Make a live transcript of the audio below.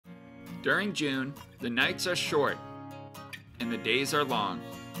During June, the nights are short and the days are long.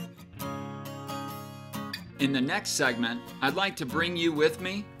 In the next segment, I'd like to bring you with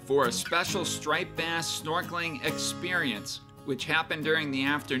me for a special striped bass snorkeling experience, which happened during the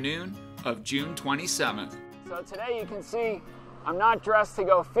afternoon of June 27th. So today you can see I'm not dressed to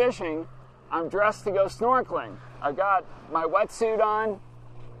go fishing, I'm dressed to go snorkeling. I've got my wetsuit on,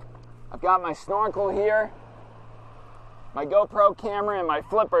 I've got my snorkel here, my GoPro camera and my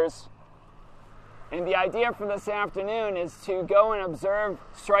flippers. And the idea for this afternoon is to go and observe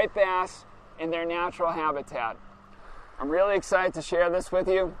striped bass in their natural habitat. I'm really excited to share this with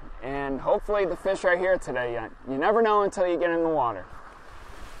you, and hopefully the fish are here today yet. You never know until you get in the water.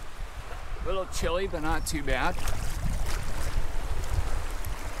 A little chilly, but not too bad.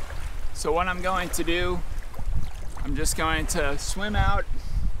 So what I'm going to do, I'm just going to swim out,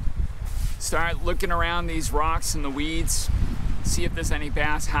 start looking around these rocks and the weeds, see if there's any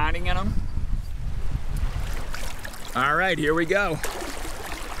bass hiding in them. All right, here we go.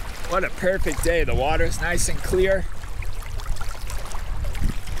 What a perfect day. The water's nice and clear.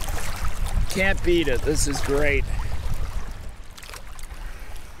 Can't beat it. This is great.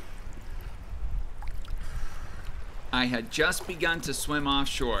 I had just begun to swim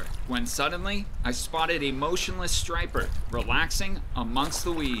offshore when suddenly I spotted a motionless striper relaxing amongst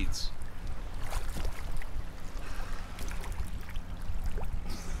the weeds.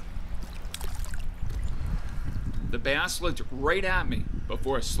 The bass looked right at me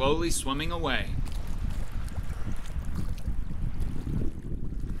before slowly swimming away.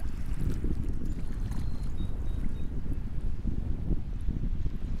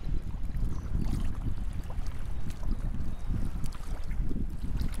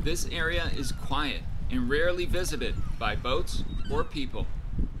 This area is quiet and rarely visited by boats or people.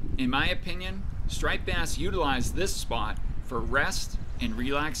 In my opinion, striped bass utilize this spot for rest and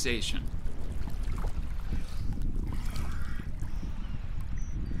relaxation.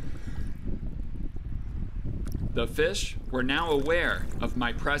 The fish were now aware of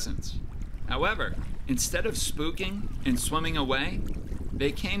my presence. However, instead of spooking and swimming away,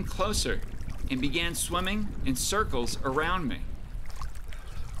 they came closer and began swimming in circles around me.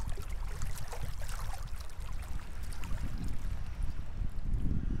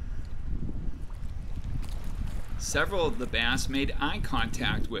 Several of the bass made eye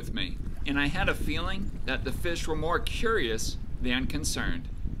contact with me, and I had a feeling that the fish were more curious than concerned.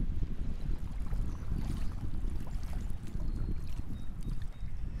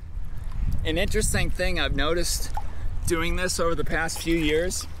 An interesting thing I've noticed doing this over the past few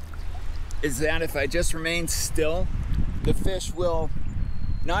years is that if I just remain still, the fish will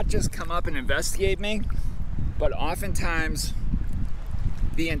not just come up and investigate me, but oftentimes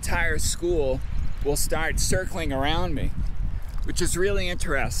the entire school will start circling around me, which is really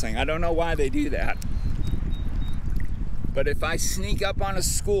interesting. I don't know why they do that. But if I sneak up on a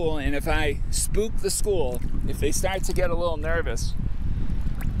school and if I spook the school, if they start to get a little nervous,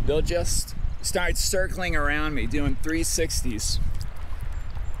 they'll just start circling around me, doing 360s.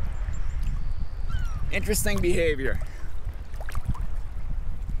 Interesting behavior.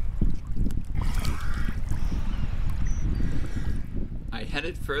 I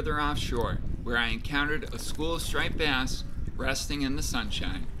headed further offshore, where I encountered a school of striped bass resting in the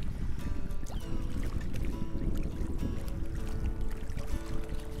sunshine.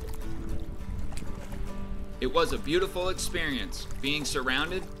 It was a beautiful experience being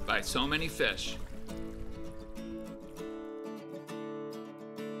surrounded by so many fish.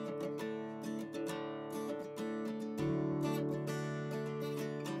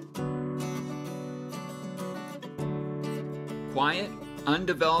 Quiet,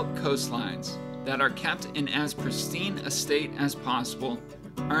 undeveloped coastlines that are kept in as pristine a state as possible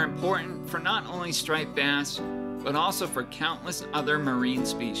are important for not only striped bass, but also for countless other marine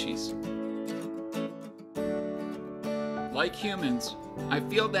species. Like humans, I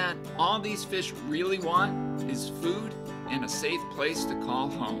feel that all these fish really want is food and a safe place to call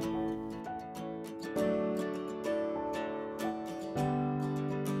home.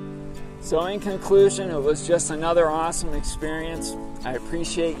 So in conclusion, it was just another awesome experience. I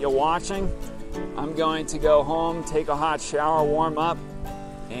appreciate you watching. I'm going to go home, take a hot shower, warm up,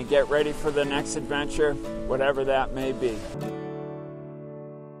 and get ready for the next adventure, whatever that may be.